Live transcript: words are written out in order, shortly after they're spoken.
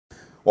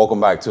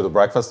Welcome back to the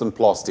Breakfast and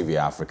Plus TV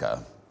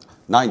Africa.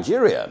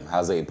 Nigeria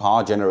has a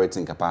power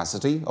generating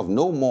capacity of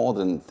no more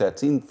than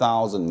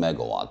 13,000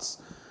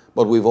 megawatts,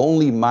 but we've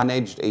only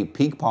managed a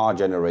peak power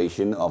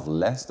generation of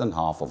less than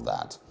half of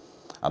that.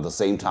 At the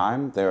same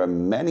time, there are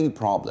many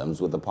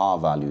problems with the power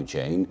value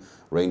chain,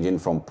 ranging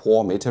from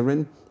poor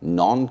metering,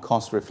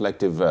 non-cost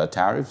reflective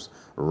tariffs,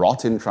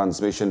 rotten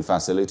transmission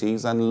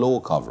facilities, and low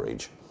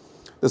coverage.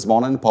 This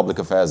morning, Public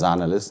Affairs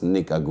Analyst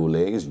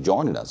Agule is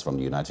joining us from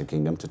the United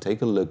Kingdom to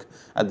take a look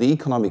at the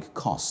economic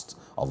cost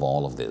of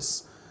all of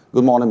this.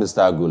 Good morning,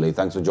 Mr. Agule.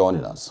 Thanks for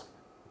joining us.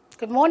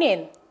 Good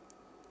morning.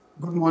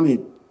 Good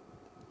morning.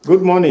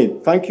 Good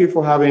morning. Thank you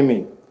for having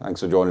me. Thanks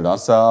for joining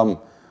us. A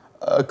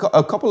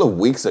couple of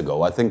weeks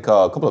ago, I think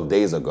a couple of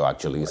days ago,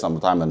 actually,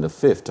 sometime on the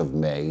 5th of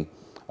May,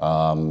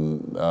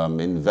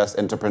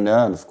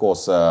 entrepreneur and, of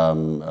course,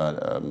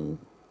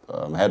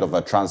 head of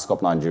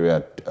Transcorp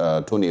Nigeria,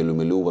 Tony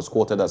Elumelu, was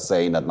quoted as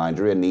saying that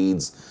Nigeria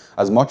needs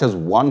as much as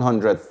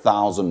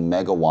 100,000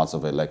 megawatts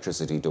of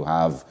electricity to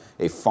have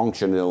a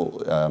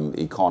functional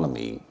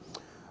economy.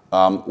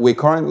 We're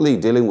currently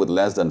dealing with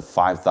less than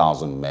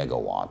 5,000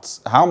 megawatts.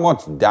 How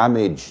much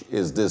damage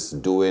is this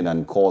doing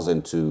and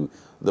causing to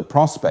the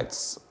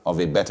prospects of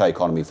a better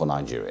economy for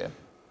Nigeria?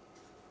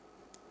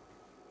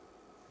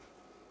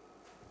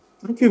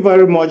 Thank you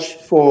very much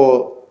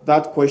for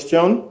that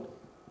question.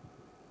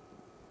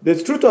 The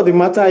truth of the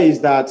matter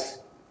is that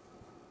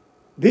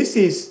this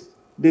is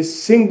the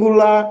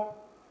singular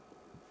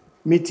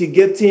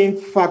mitigating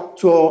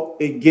factor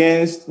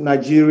against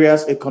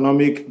Nigeria's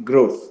economic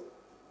growth.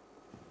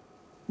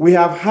 We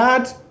have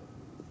had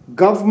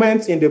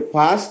governments in the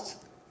past,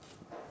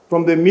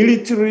 from the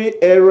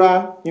military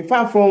era, in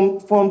fact,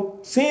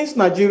 since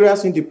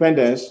Nigeria's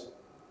independence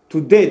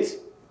to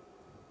date,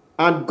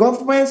 and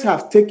governments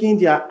have taken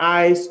their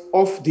eyes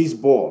off this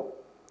ball.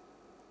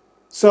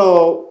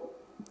 So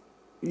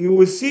you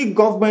will see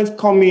governments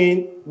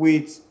coming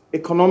with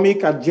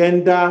economic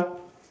agenda.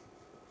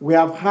 We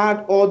have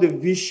had all the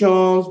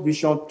visions,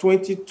 Vision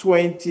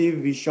 2020,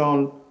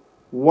 Vision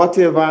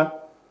whatever.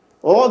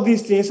 All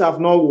these things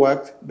have not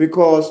worked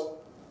because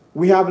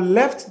we have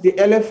left the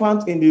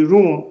elephant in the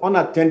room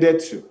unattended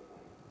to.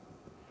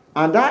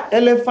 And that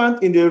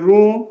elephant in the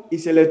room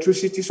is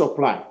electricity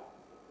supply.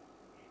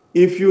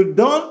 If you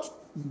don't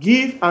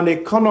give an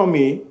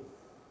economy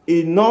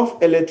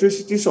enough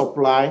electricity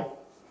supply,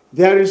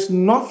 there is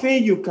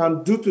nothing you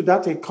can do to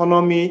that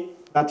economy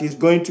that is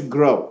going to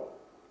grow.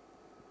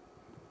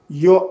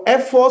 Your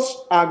efforts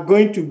are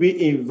going to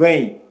be in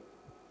vain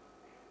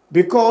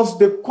because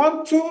the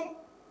quantum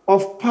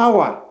of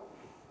power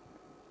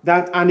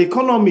that an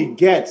economy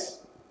gets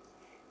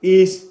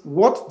is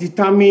what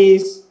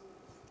determines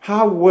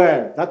how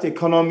well that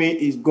economy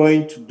is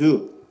going to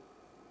do.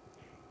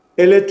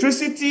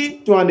 Electricity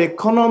to an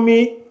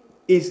economy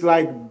is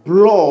like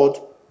blood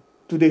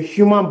to the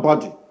human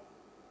body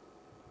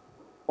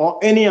or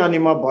any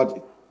animal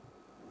body.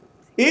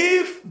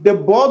 If the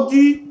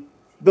body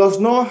does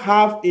not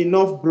have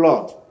enough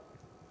blood,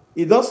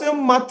 it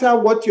doesn't matter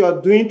what you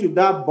are doing to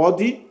that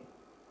body.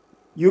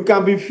 You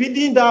can be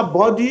feeding that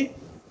body,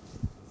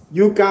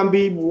 you can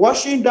be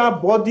washing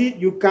that body,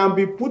 you can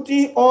be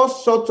putting all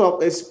sorts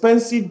of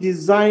expensive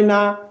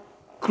designer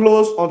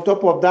clothes on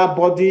top of that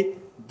body.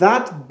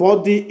 That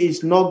body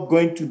is not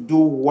going to do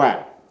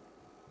well.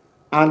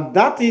 And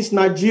that is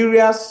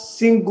Nigeria's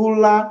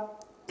singular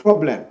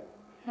problem.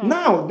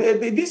 Now,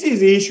 this is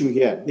the issue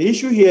here. The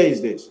issue here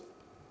is this.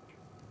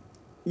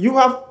 You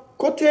have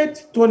quoted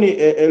Tony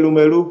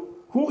Elumelu,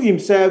 who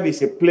himself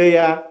is a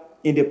player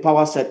in the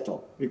power sector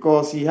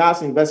because he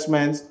has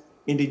investments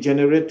in the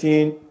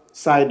generating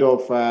side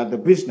of the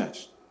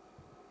business.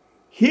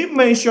 He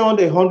mentioned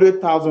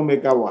 100,000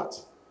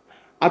 megawatts.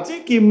 I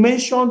think he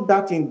mentioned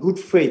that in good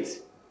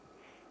faith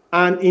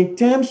and in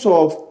terms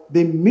of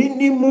the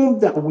minimum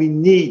that we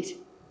need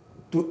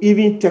to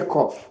even take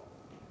off.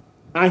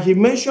 And he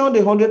mentioned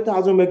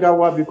 100,000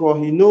 megawatts because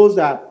he knows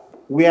that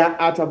we are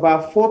at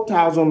about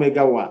 4,000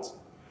 megawatts.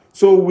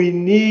 So we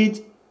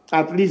need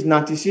at least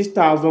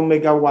 96,000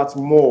 megawatts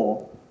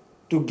more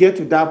to get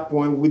to that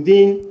point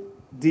within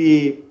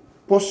the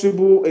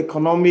possible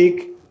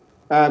economic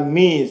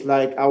means,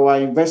 like our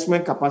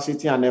investment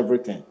capacity and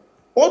everything.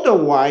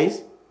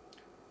 Otherwise,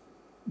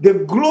 the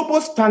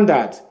global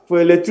standard for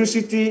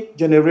electricity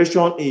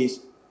generation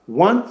is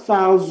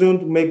 1,000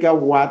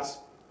 megawatts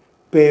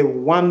per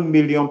 1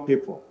 million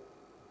people.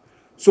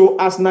 So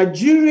as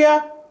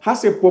Nigeria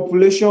has a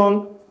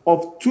population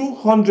of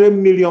 200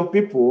 million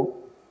people,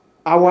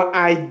 our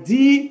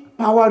ideal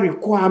power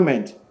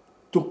requirement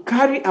to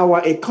carry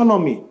our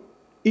economy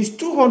is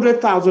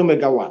 200,000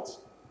 megawatts.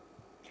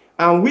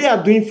 And we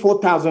are doing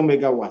 4,000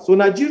 megawatts. So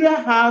Nigeria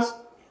has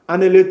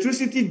an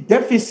electricity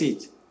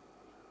deficit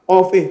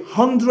of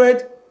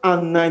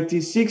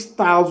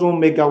 196,000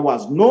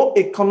 megawatts. No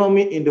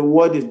economy in the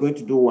world is going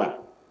to do well.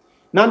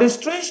 Now, the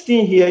strange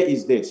thing here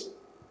is this.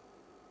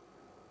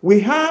 We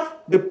have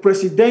the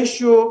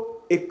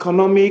Presidential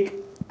Economic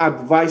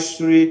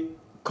Advisory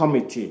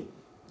Committee,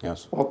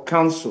 yes, or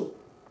Council.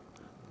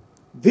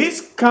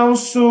 This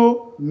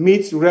council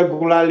meets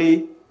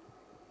regularly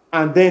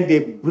and then they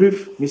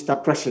brief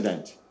Mr.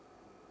 President.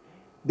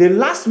 The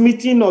last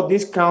meeting of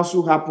this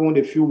council happened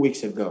a few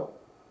weeks ago.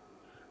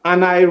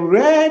 And I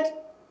read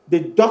the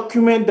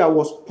document that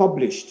was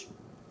published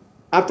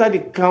after the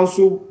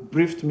council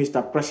briefed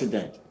Mr.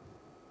 President.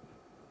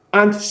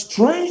 And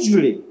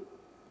strangely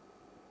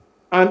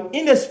and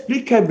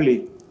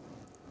inexplicably,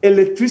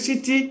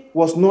 electricity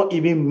was not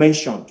even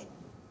mentioned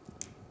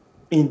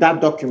in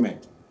that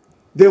document.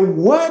 The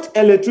word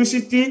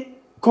electricity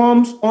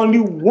comes only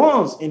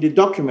once in the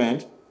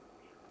document,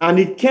 and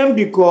it came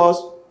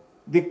because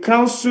the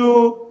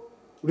council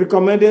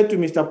recommended to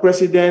Mr.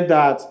 President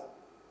that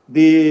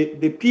the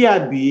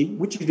PIB,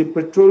 which is the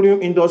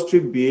Petroleum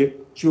Industry Bill,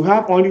 should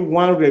have only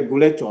one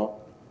regulator,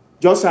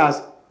 just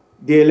as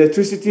the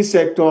electricity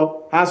sector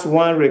has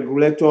one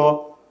regulator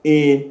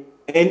in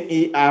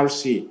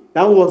NERC.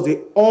 That was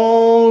the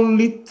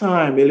only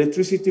time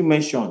electricity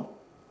mentioned.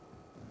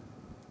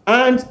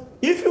 And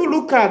if you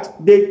look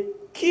at the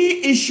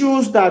key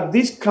issues that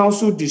this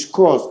council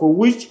discussed, for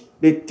which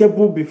they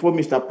tabled before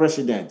Mr.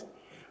 President,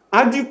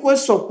 adequate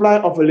supply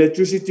of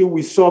electricity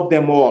will solve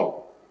them all.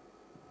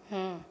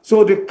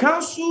 So the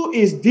council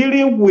is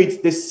dealing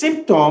with the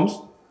symptoms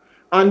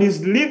and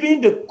is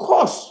leaving the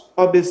cause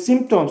of the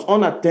symptoms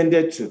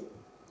unattended to.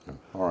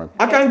 All right.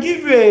 I can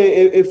give you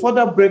a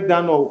further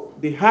breakdown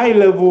of the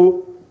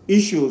high-level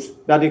issues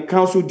that the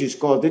council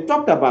discussed. They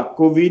talked about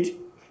COVID,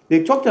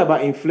 they talked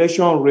about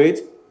inflation rate,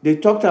 they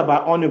talked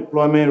about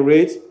unemployment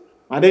rate,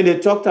 and then they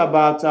talked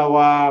about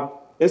our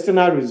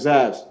external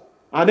reserves,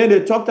 and then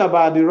they talked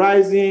about the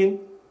rising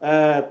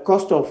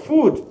cost of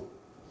food.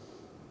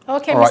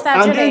 Okay, All Mr. right.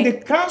 Agule. And then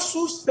the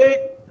council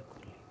said,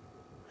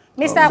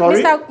 Mr.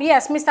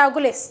 Mr.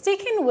 Agule,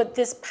 sticking with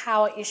this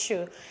power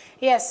issue,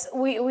 yes,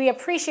 we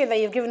appreciate that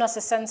you've given us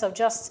a sense of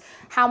just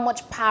how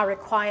much power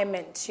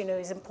requirement,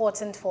 is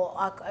important for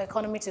our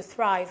economy to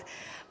thrive.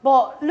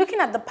 But looking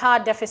at the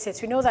power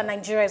deficits, we know that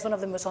Nigeria is one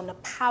of the most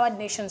underpowered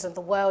nations in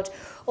the world.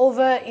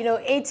 Over,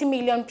 80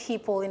 million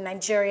people in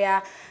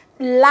Nigeria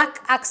lack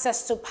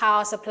access to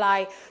power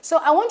supply. So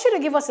I want you to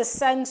give us a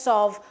sense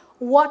of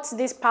what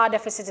this power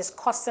deficit is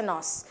costing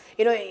us,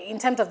 in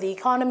terms of the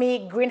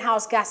economy,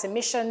 greenhouse gas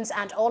emissions,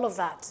 and all of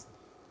that.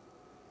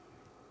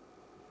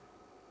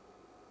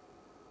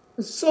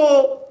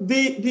 So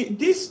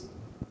this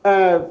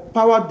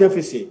power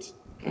deficit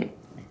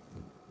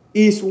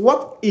is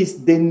what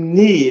is the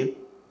nail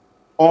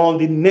on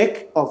the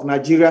neck of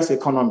Nigeria's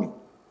economy.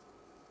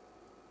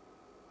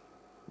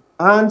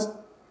 And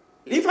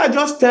if I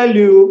just tell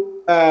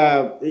you,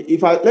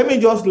 let me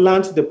just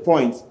launch the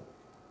point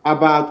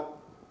about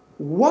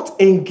what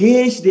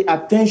engaged the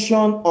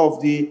attention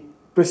of the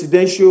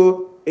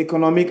Presidential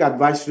Economic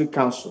Advisory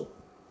Council.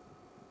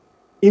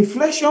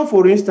 Inflation,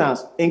 for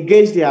instance,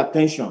 engaged their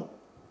attention.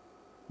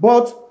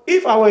 But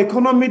if our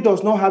economy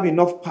does not have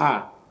enough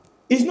power,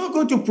 it's not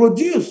going to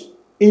produce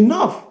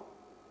enough.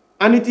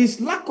 And it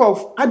is lack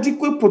of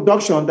adequate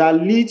production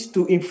that leads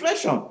to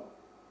inflation.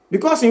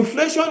 Because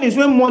inflation is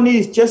when money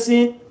is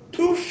chasing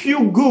too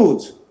few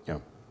goods. Yeah.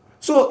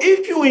 So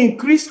if you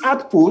increase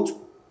output,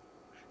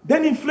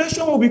 then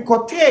inflation will be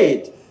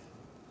curtailed.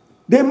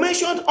 They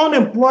mentioned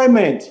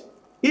unemployment.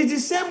 It's the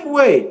same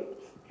way.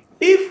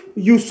 If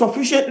you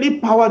sufficiently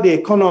power the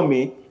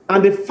economy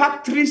and the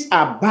factories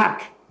are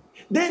back,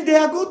 then they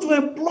are going to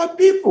employ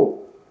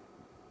people.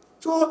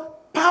 So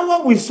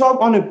power will solve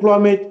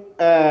unemployment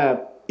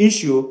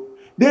issue.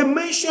 They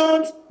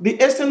mentioned the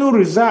external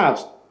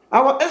reserves.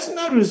 Our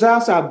external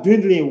reserves are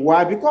dwindling.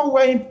 Why? Because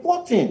we're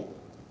importing.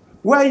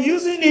 We're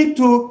using it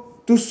to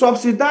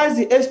subsidize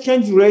the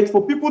exchange rate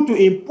for people to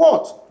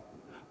import.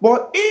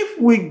 But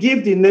if we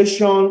give the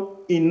nation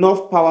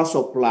enough power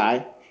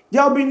supply,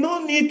 there will be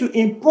no need to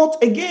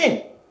import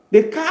again.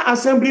 The car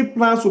assembly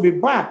plants will be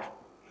back.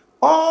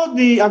 All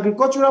the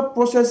agricultural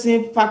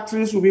processing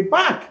factories will be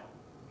back.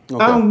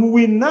 Okay. And we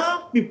will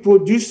now be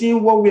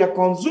producing what we are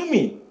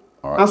consuming.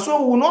 All right. And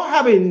so we will not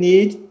have a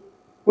need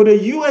for the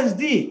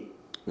USD.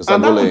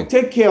 And that will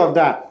take care of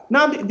that.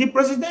 Now, the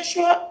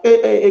Presidential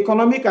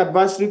Economic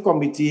Advisory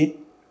Committee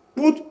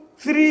put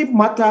 3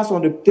 matters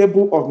on the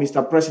table of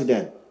Mr.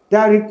 President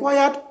that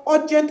required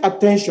urgent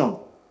attention.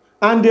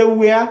 And they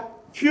were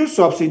fuel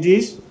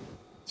subsidies,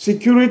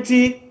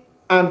 security,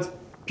 and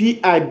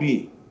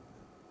PIB.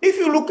 If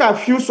you look at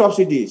fuel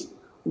subsidies,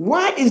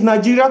 why is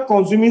Nigeria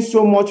consuming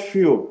so much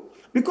fuel?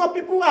 Because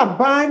people are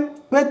buying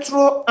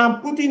petrol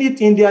and putting it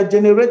in their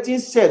generating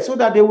sets so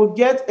that they will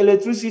get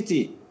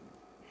electricity.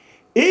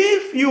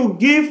 If you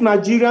give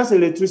Nigerians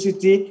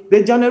electricity,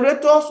 the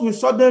generators will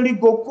suddenly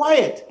go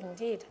quiet.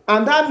 Indeed.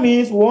 And that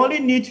means we only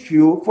need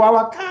fuel for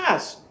our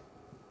cars.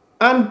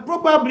 And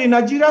probably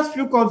Nigeria's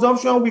fuel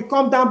consumption will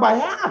come down by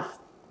half.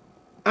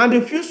 And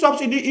the fuel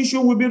subsidy issue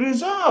will be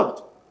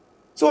resolved.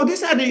 So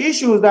these are the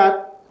issues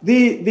that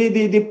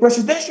the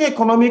Presidential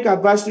Economic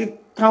Advisory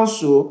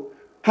Council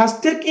has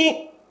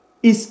taken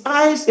its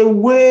eyes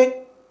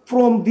away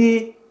from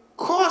the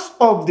cause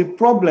of the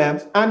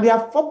problems, and they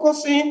are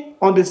focusing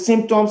on the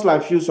symptoms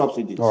like fuel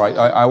subsidies. All right,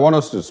 I want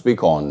us to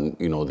speak on,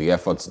 the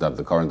efforts that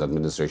the current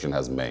administration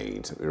has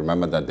made.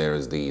 Remember that there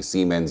is the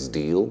Siemens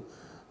deal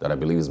that I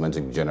believe is meant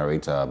to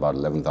generate about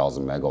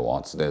 11,000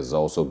 megawatts. There's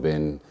also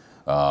been,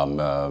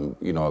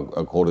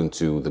 according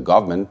to the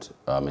government,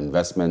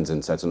 investments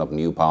in setting up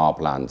new power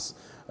plants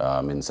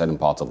in certain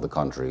parts of the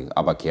country.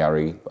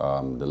 Abakari,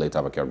 the late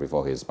Abakari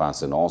before his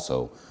passing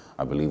also,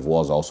 I believe,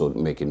 was also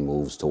making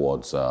moves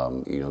towards,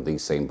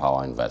 these same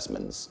power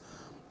investments.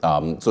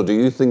 So do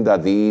you think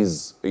that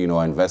these,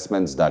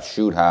 investments that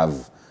should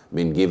have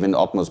been given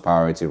utmost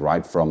priority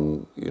right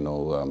from,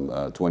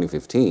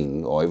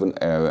 2015 or even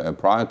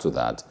prior to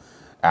that,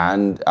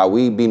 and are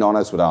we being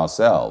honest with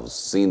ourselves,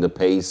 seeing the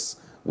pace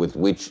with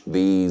which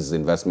these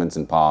investments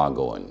in power are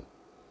going?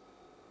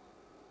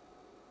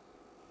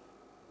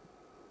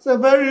 It's a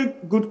very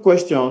good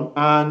question,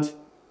 and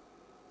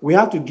we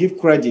have to give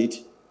credit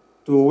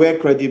to where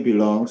credit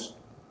belongs.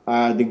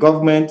 The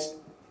government,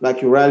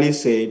 like you rightly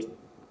said,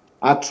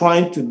 are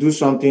trying to do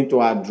something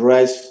to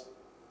address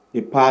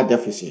the power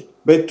deficit.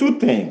 But two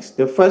things.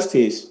 The first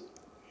is,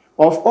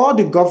 of all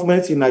the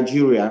governments in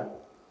Nigeria,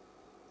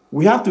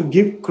 we have to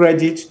give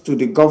credit to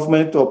the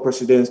government of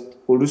President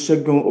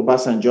Olusegun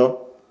Obasanjo,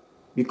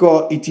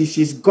 because it is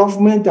his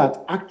government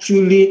that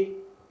actually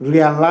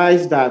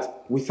realized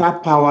that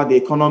without power, the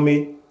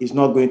economy is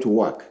not going to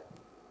work.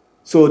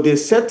 So they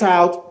set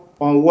out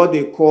on what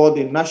they call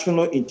the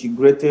National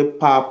Integrated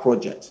Power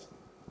Project.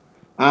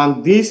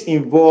 And this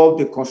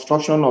involved the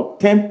construction of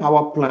 10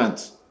 power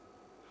plants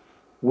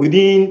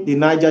within the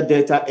Niger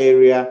Delta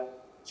area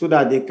so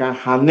that they can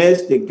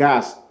harness the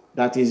gas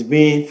that is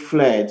being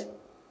flared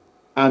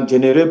and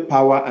generate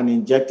power and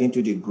inject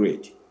into the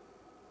grid.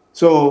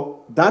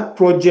 So that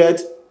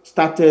project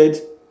started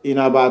in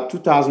about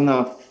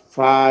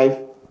 2005,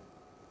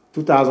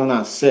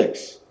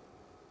 2006.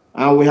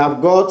 And we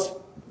have got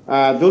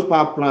those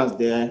power plants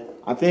there.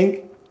 I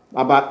think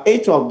about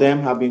 8 of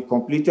them have been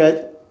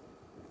completed,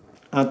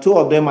 and 2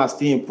 of them are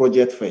still in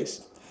project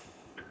phase.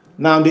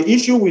 Now, the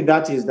issue with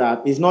that is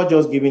that it's not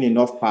just giving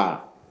enough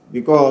power,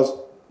 because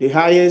the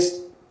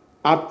highest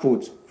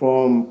output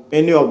from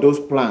any of those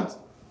plants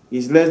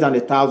is less than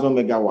 1,000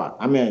 megawatts.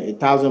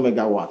 1,000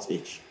 megawatts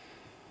each.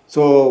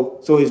 So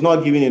it's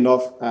not giving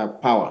enough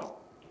power.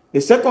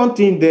 The second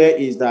thing there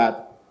is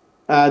that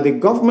the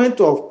government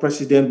of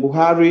President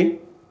Buhari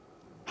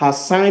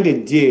has signed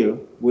a deal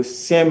with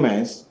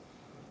Siemens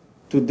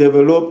to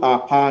develop our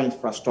power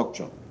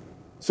infrastructure.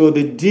 So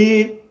the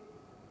deal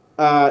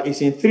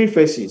is in 3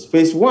 phases.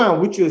 Phase 1,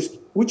 which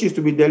is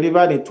to be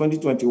delivered in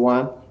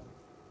 2021,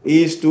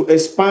 is to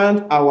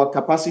expand our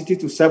capacity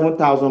to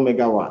 7,000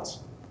 megawatts.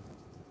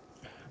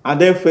 And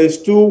then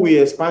phase 2, we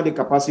expand the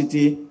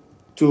capacity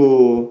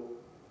to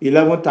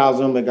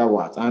 11,000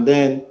 megawatts, and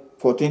then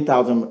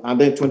 14,000,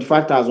 and then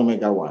 25,000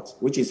 megawatts,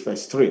 which is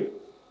phase 3.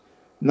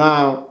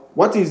 Now,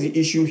 what is the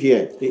issue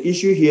here? The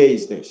issue here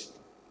is this.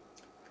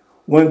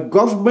 When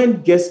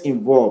government gets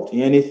involved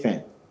in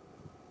anything,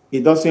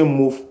 it doesn't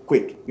move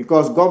quick,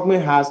 because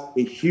government has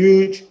a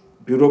huge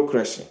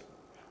bureaucracy.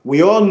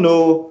 We all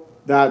know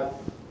that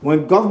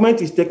when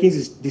government is taking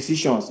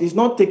decisions, it's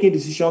not taking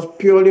decisions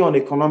purely on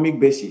economic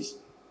basis.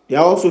 They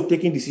are also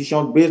taking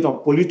decisions based on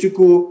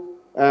political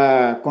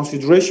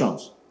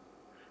considerations.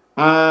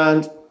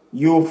 And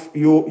you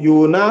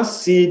will now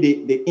see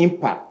the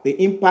impact. The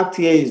impact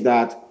here is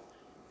that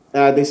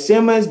the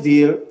Siemens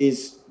deal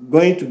is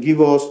going to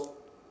give us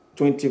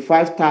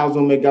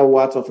 25,000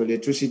 megawatts of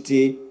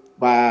electricity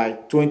by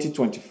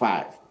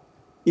 2025.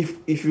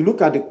 If you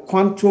look at the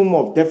quantum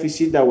of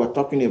deficit that we're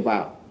talking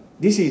about,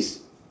 this is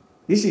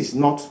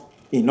not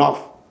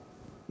enough.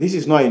 This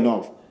is not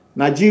enough.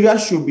 Nigeria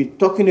should be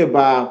talking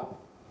about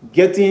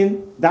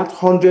getting that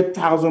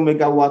 100,000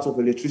 megawatts of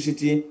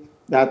electricity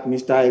that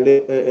Mr.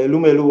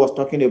 Elumelu was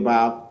talking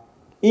about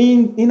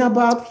in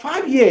about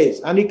 5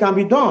 years, and it can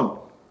be done.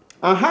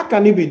 And how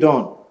can it be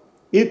done?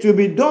 It will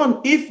be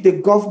done if the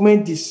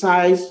government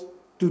decides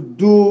to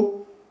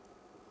do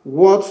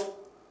what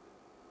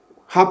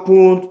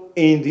happened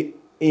in the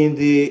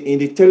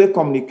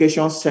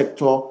telecommunications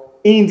sector,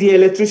 in the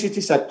electricity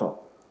sector.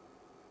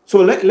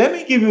 So let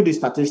me give you the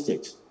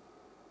statistics.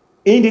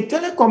 In the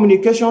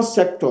telecommunications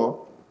sector,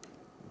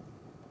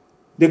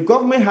 the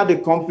government had a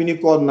company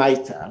called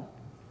NITEL,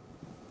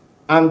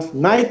 and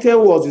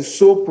NITEL was the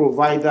sole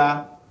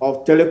provider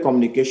of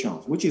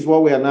telecommunications, which is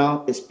what we are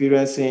now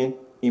experiencing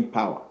in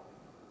power.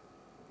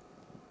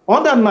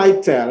 Under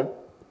NITEL,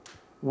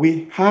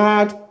 we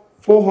had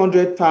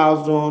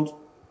 400,000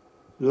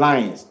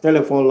 lines,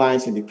 telephone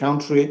lines in the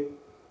country.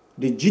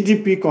 The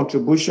GDP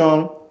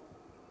contribution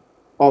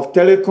of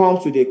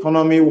telecoms to the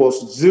economy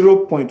was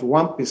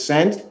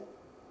 0.1%.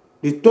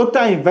 The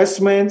total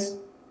investment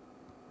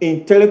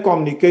in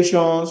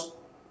telecommunications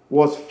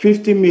was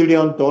 $50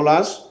 million.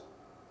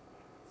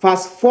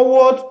 Fast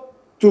forward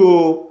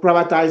to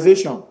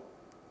privatization,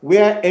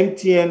 where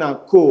MTN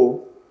and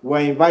Co. were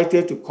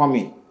invited to come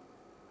in.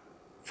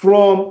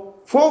 From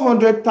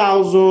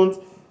 400,000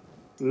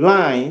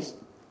 lines,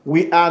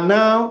 we are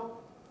now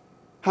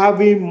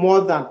having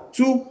more than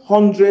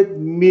 200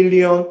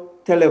 million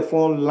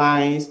telephone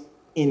lines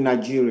in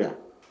Nigeria.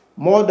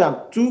 More than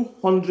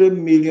 200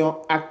 million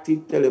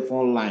active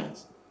telephone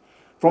lines.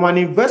 From an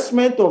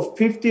investment of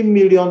 $50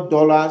 million,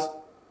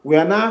 we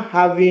are now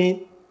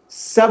having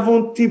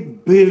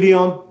 $70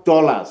 billion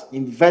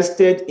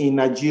invested in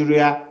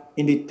Nigeria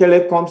in the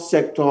telecom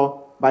sector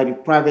by the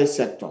private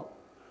sector.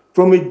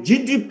 From a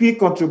GDP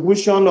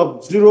contribution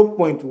of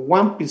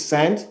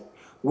 0.1%,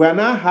 we are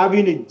now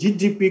having a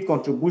GDP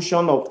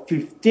contribution of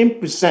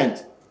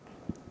 15%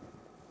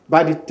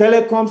 by the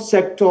telecom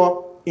sector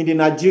in the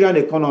Nigerian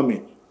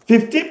economy.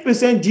 15%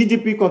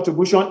 GDP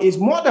contribution is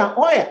more than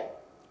oil,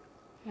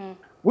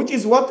 which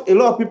is what a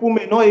lot of people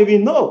may not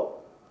even know.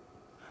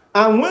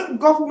 And when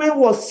government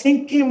was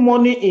sinking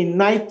money in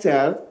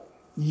NITEL,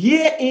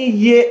 year in,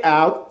 year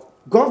out,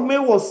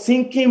 government was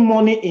sinking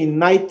money in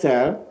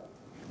NITEL,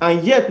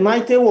 and yet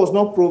NITEL was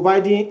not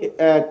providing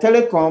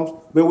telecoms,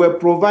 but were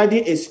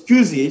providing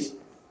excuses.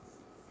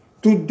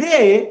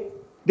 Today,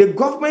 the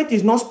government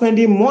is not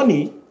spending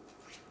money.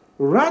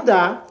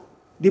 Rather,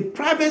 the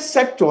private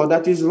sector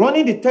that is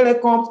running the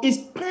telecoms is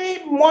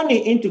paying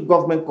money into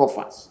government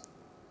coffers.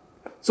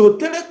 So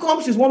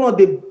telecoms is one of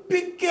the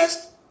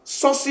biggest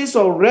sources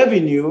of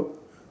revenue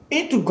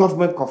into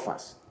government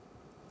coffers.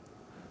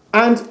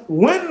 And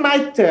when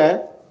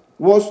NITEL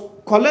was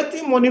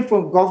collecting money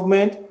from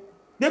government,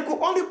 they could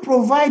only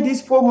provide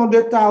these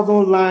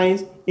 400,000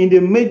 lines in the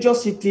major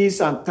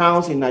cities and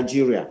towns in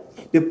Nigeria.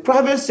 The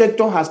private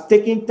sector has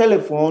taken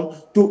telephone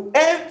to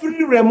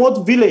every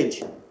remote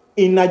village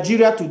in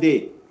Nigeria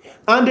today.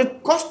 And the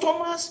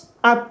customers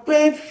are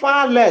paying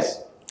far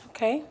less.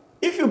 Okay.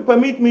 If you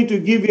permit me to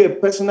give you a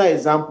personal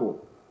example,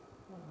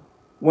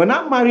 when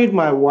I married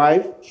my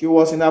wife, she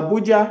was in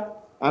Abuja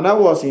and I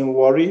was in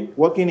Warri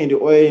working in the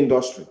oil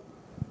industry.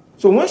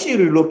 So when she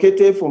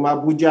relocated from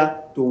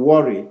Abuja to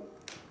Warri,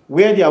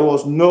 where there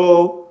was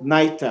no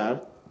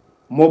NITEL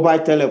mobile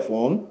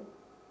telephone,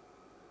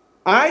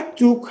 I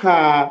took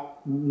her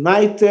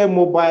NITEL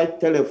mobile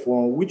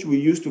telephone, which we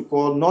used to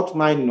call Not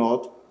 9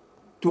 Not,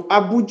 to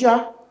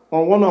Abuja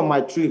on one of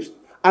my trips.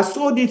 I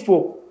sold it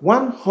for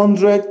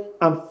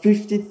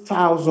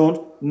 150,000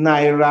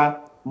 naira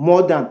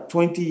more than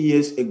 20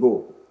 years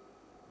ago.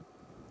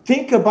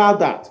 Think about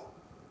that.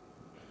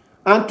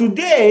 And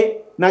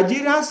today,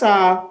 Nigerians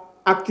are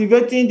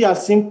activating their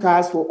SIM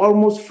cards for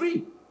almost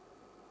free.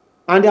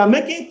 And they are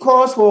making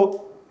calls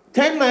for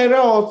 10 naira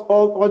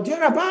or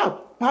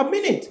thereabout per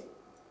minute,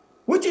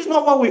 which is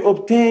not what we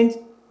obtained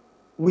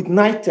with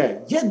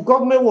NITEL. Yet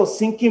government was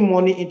sinking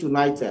money into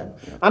NITEL.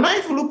 And now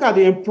if you look at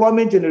the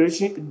employment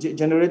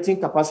generating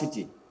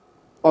capacity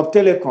of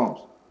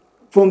telecoms,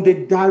 from the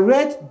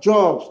direct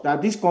jobs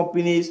that these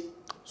companies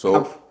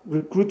have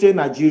recruited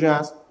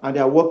Nigerians and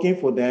they are working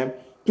for them,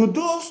 to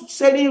those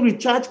selling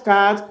recharge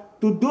cards,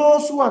 to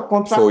those who are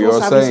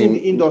contractors servicing the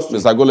industry.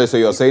 Mr. Agule, so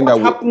you're saying what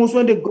that happens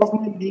when the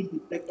government leaves the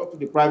sector to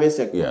the private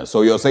sector? Yeah,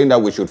 so you're saying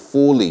that we should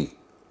fully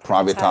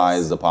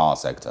privatize the power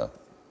sector.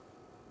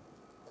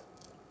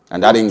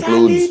 And that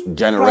includes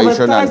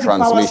generation and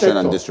transmission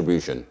and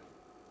distribution.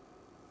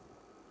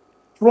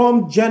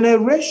 From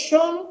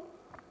generation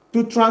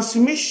to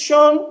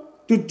transmission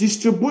to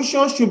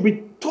distribution should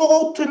be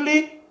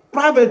totally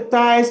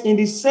privatized in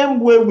the same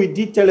way we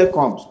did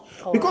telecoms.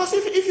 Because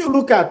if you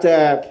look at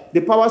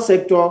the power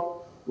sector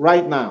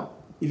right now,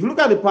 the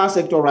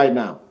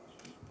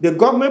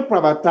government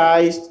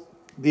privatized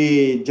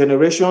the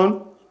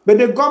generation, but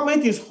the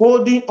government is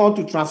holding on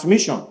to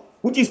transmission,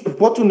 which is the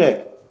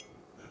bottleneck.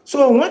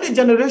 So when the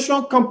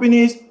generation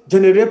companies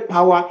generate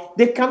power,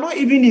 they cannot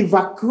even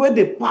evacuate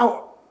the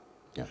power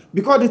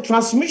because the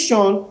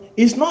transmission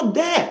is not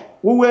there.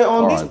 We were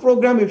on this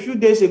program a few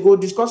days ago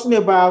discussing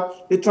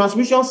about the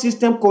transmission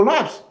system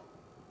collapse.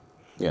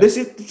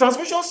 The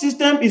transmission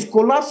system is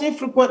collapsing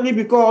frequently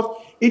because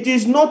it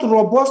is not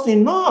robust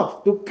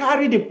enough to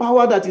carry the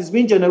power that is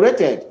being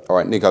generated. All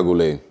right, Nick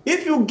Agule.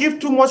 If you give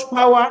too much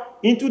power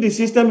into the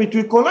system, it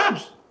will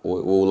collapse.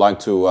 We would like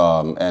to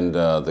end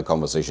the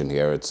conversation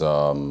here. It's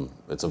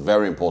a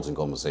very important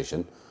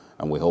conversation,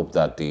 and we hope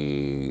that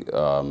the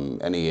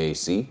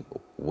NEAC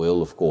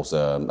will, of course,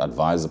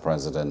 advise the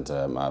president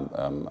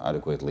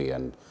adequately,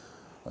 and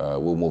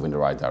we'll move in the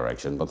right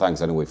direction. But thanks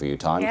anyway for your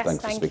time. Yes,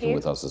 thanks for speaking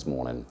with us this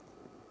morning.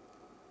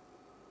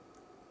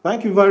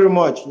 Thank you very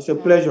much. It's a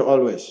pleasure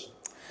always.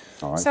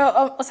 All right.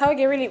 So,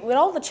 Osawage, really, with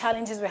all the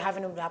challenges we're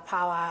having with our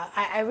power,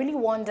 I really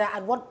wonder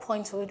at what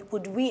point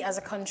would we as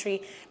a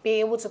country be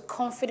able to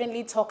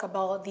confidently talk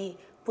about the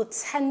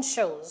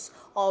potentials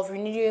of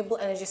renewable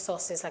energy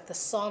sources like the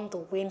sun, the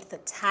wind, the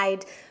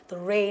tide, the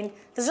rain.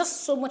 There's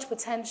just so much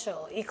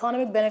potential.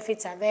 Economic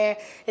benefits are there.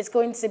 It's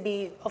going to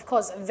be, of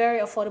course, very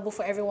affordable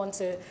for everyone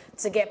to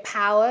get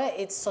power.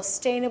 It's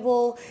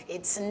sustainable,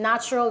 it's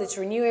natural, it's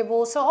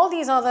renewable. So all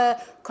these other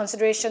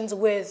considerations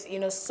with, you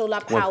know,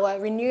 solar power,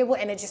 renewable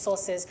energy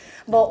sources.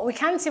 But we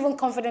can't even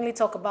confidently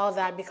talk about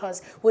that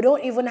because we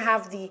don't even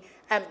have the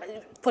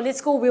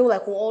political will,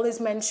 like we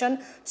always mention,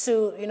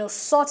 to, you know,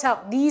 sort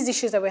out these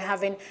issues that we're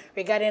having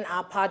regarding our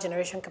our power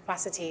generation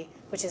capacity,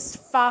 which is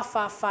far,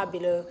 far, far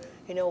below,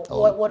 you know,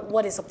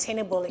 what is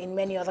obtainable in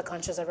many other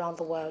countries around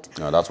the world.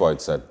 No, that's why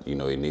it said, you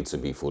know, it needs to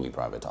be fully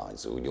privatized.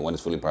 So when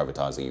it's fully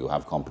privatized, you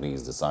have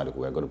companies decide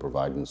we're going to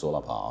provide in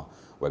solar power,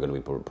 we're going to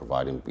be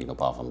providing, you know,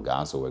 power from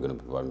gas, or we're going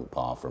to be providing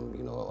power from,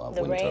 you know,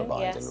 wind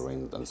turbines and the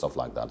rain and stuff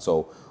like that.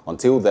 So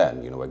until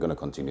then, you know, we're going to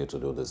continue to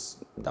do this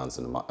dance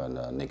in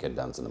the naked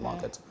dance in the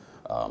market.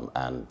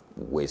 And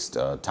waste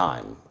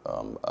time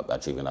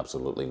achieving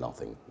absolutely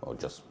nothing, or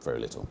just very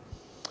little.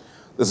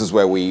 This is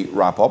where we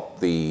wrap up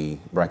the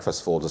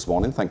breakfast for this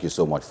morning. Thank you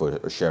so much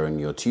for sharing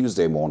your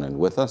Tuesday morning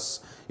with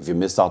us. If you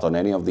missed out on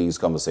any of these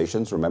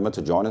conversations, remember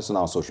to join us on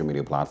our social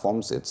media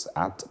platforms. It's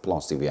at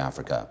Plus TV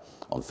Africa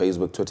on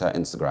Facebook, Twitter,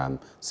 Instagram,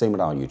 same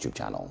with our YouTube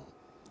channel.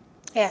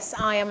 Yes,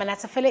 I am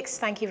Anetta Felix.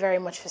 Thank you very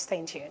much for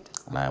staying tuned.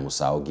 And I am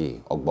Usao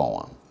Gi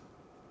Ogbawa.